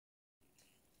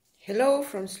Hello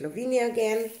from Slovenia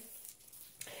again.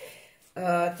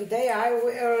 Today I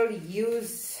will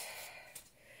use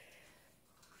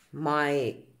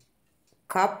my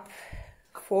cup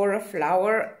for a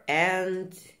flower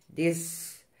and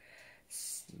this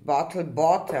bottle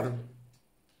bottom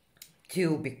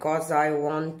too, because I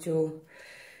want to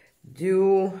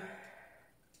do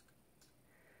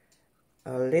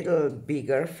a little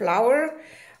bigger flower.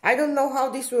 I don't know how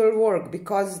this will work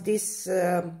because this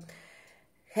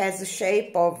has a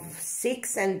shape of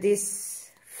 6 and this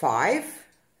 5,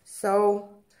 so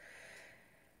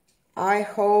I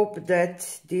hope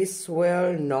that this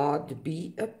will not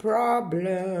be a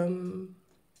problem,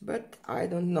 but I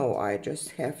don't know. I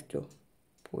just have to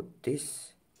put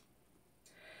this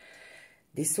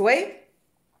way.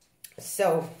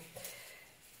 So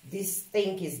this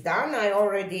thing is done. I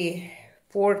already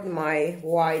poured my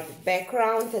white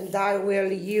background and I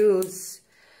will use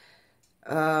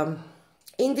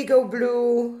indigo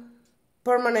blue,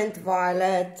 permanent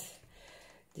violet,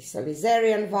 this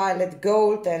Alizarian violet,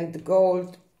 gold and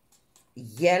gold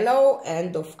yellow,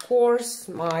 and of course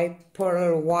my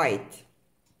pearl white.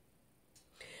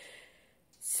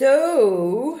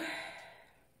 So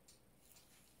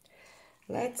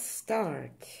let's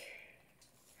start.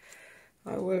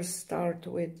 I will start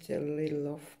with a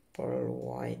little of pearl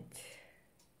white.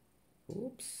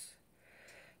 Oops.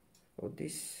 So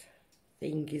this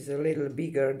thing is a little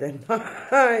bigger than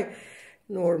I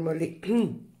normally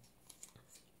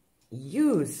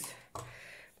use.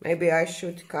 Maybe I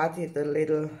should cut it a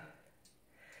little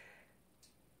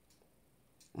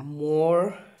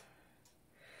more,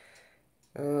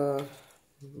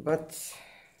 but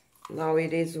now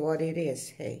it is what it is.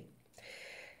 Hey,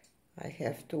 I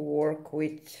have to work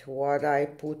with what I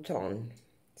put on.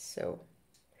 So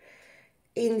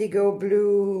indigo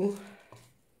blue,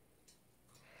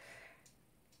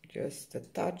 just a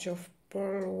touch of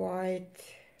pearl white,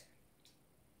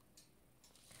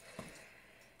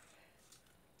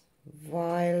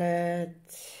 violet,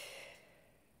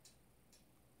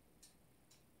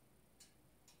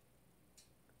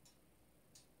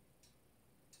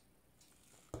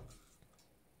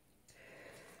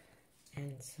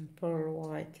 and some pearl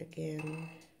white again,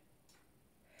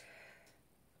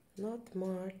 not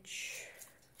much.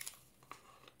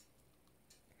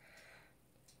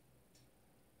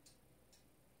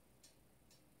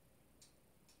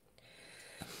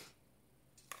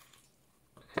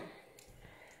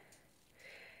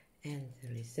 And the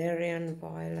Alizarian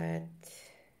violet.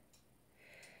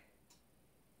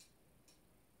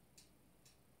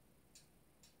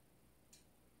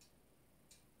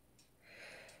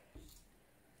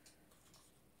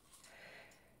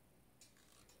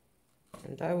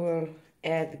 And I will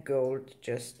add gold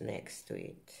just next to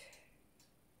it.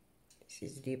 This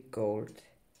is deep gold.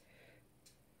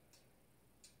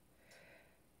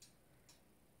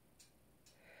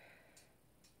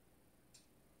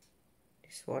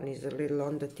 This one is a little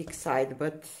on the thick side,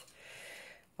 but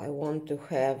I want to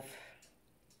have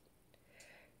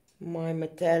my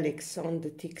metallics on the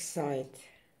thick side.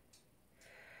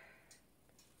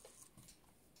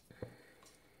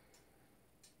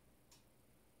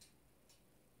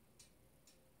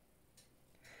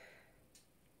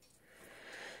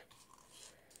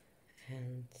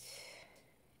 And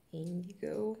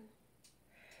indigo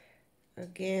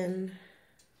again.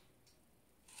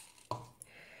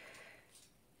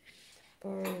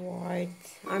 Pearl white.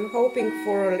 I'm hoping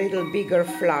for a little bigger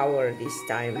flower this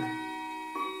time.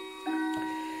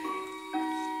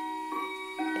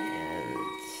 And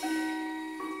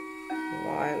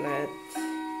violet,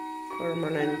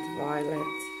 permanent violet.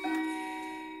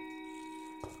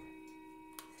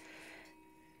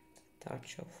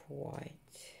 Touch of white.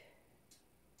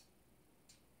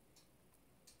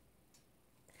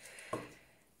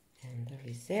 And the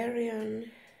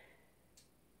Alizarian.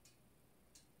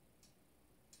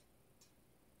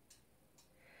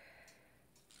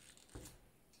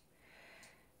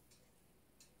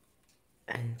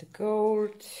 And the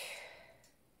gold,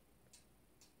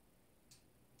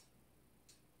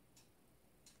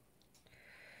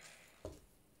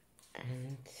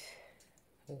 and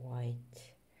white.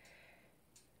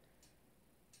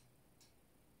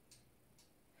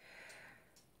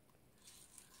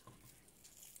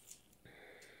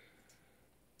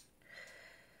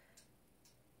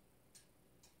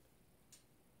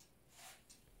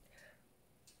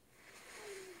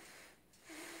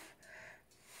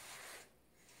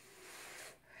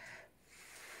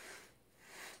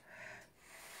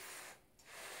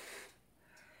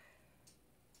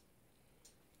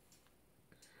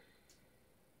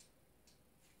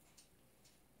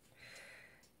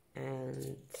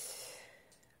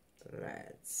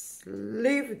 let's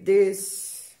leave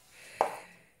this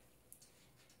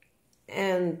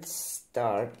and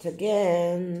start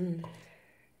again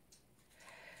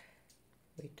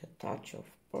with a touch of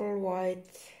pearl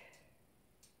white.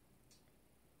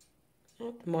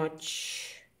 Not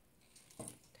much.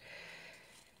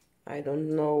 I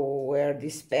don't know where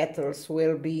these petals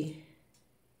will be.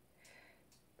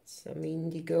 Some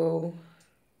indigo.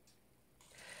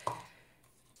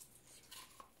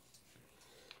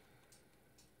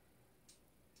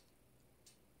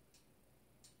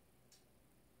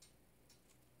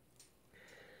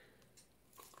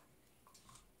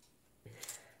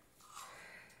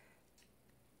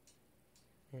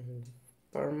 And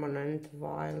permanent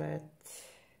violet.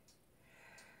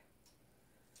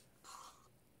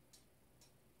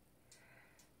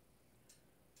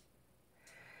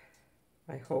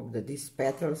 I hope that these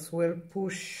petals will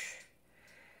push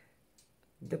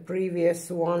the previous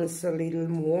ones a little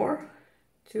more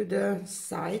to the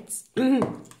sides.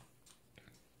 And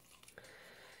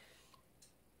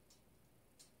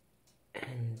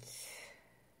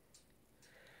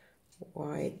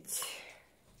white.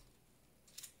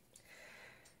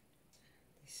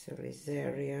 This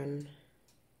Alizarian.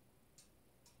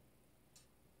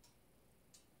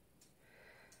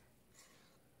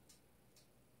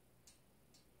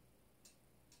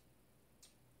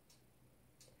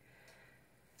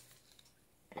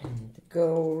 And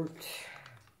gold.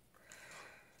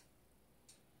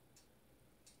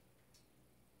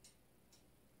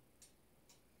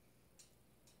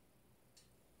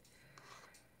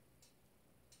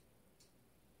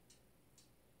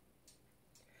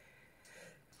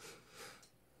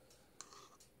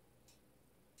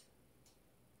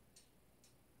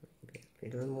 Maybe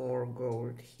a little more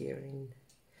gold here in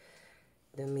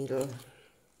the middle.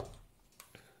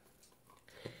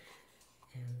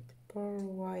 Pearl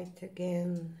white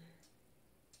again.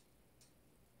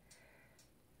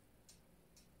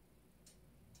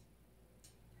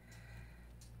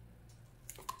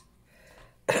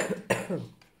 And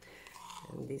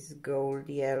this gold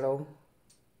yellow.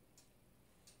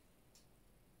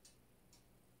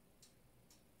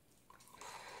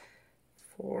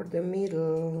 For the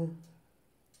middle.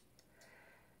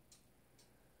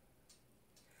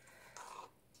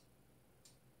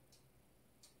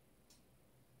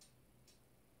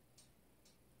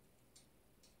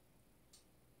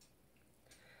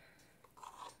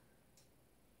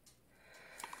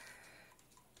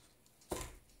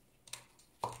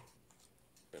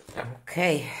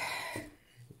 Okay,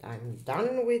 I'm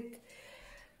done with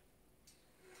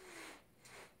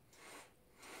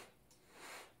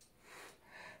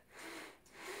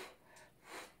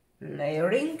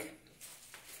layering.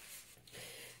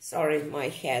 Sorry, my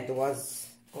head was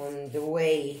on the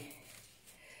way.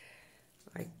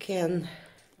 I can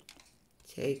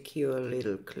take you a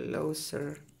little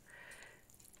closer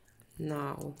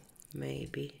now,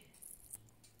 maybe.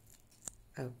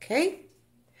 Okay.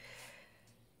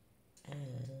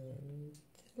 And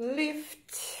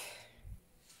lift.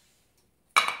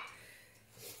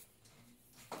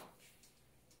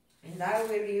 And I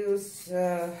will use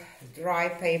dry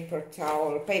paper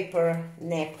towel, paper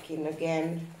napkin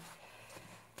again.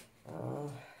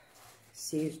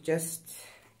 See, it's just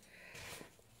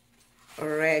a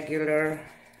regular,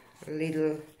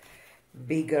 little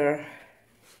bigger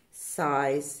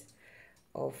size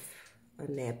of a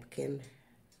napkin.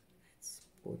 Let's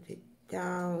put it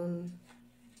down.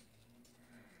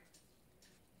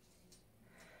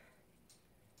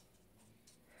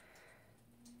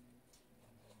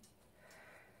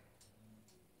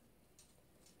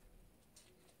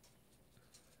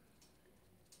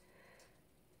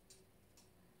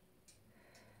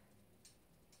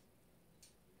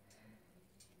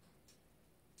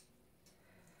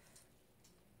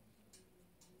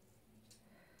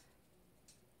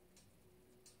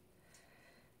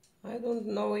 I don't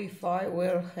know if I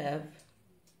will have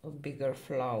a bigger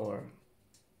flower,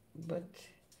 but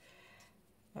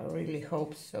I really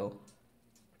hope so.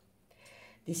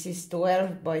 This is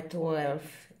 12 by 12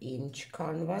 inch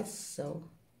canvas, so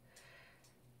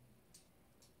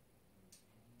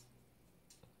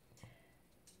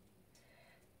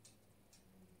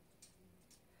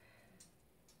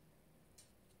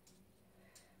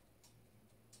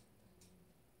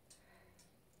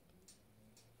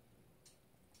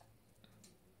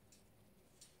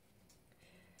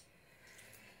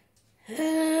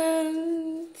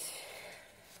and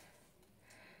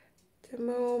the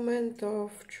moment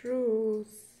of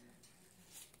truth.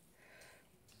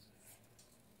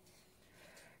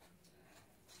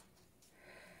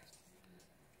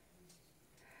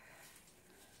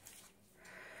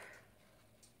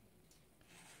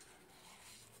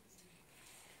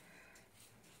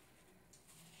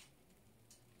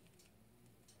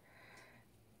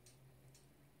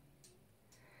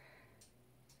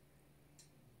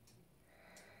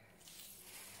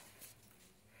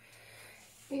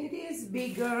 is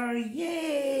bigger,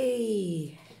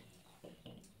 yay!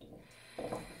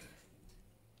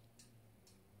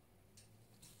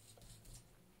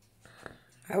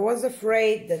 I was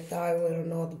afraid that I will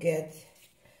not get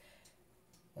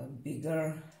a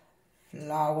bigger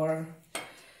flower,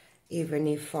 even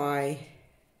if I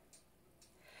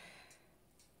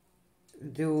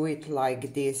do it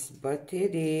like this, but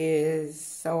it is,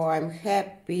 so I'm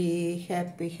happy,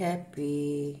 happy,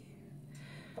 happy.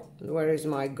 Where is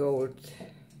my gold?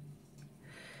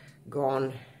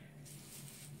 Gone.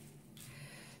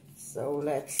 So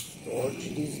let's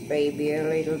torch this baby a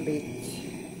little bit,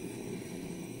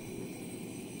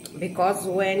 because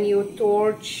when you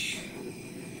torch,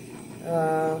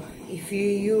 if you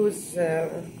use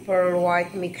pearl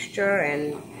white mixture,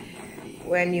 and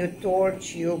when you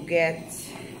torch you get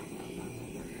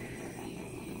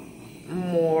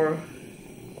more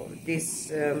of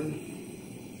this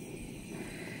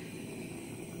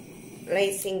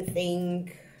lacing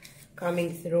thing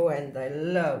coming through, and I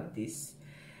love this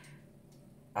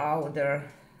outer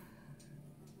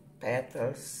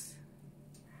petals.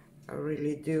 I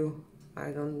really do.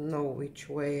 I don't know which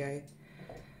way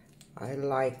I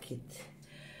like it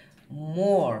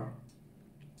more.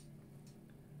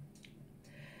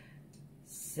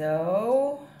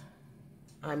 So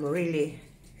I'm really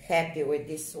happy with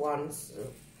this one.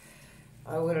 So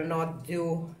I will not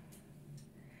do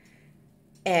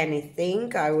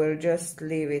anything. I will just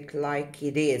leave it like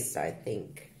it is, I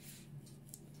think,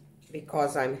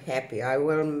 because I'm happy. I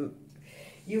will,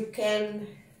 you can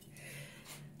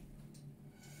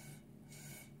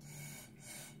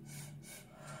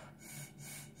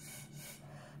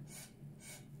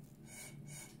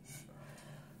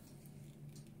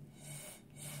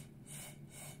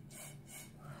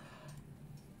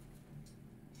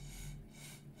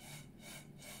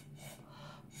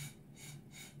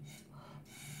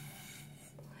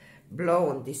blow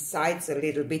on these sides a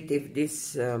little bit if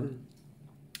this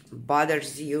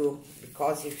bothers you,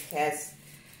 because it has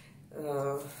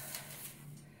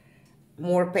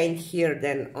more paint here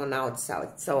than on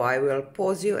outside. So I will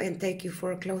pause you and take you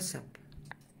for a close-up.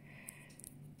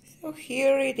 So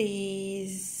here it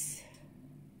is.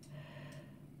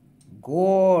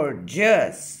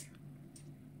 Gorgeous.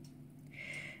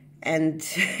 And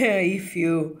if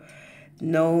you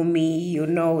know me, you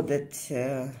know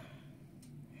that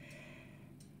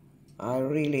I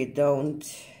really don't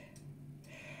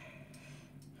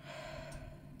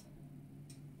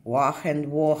wah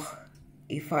and wah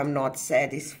if I'm not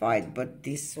satisfied, but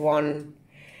this one,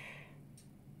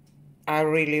 I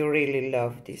really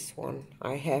love this one.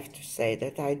 I have to say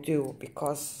that I do,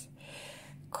 because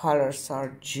colors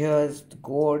are just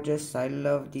gorgeous. I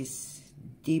love this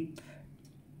deep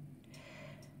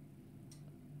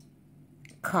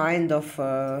kind of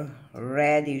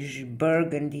reddish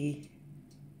burgundy.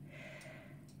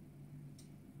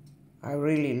 I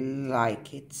really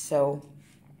like it. So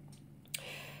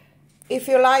if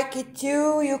you like it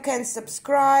too, you can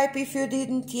subscribe. If you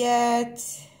didn't yet,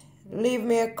 leave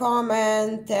me a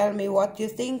comment, tell me what you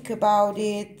think about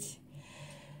it.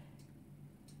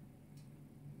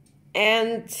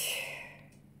 And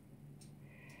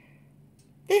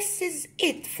this is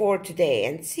it for today,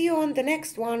 and see you on the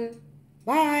next one.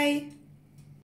 Bye.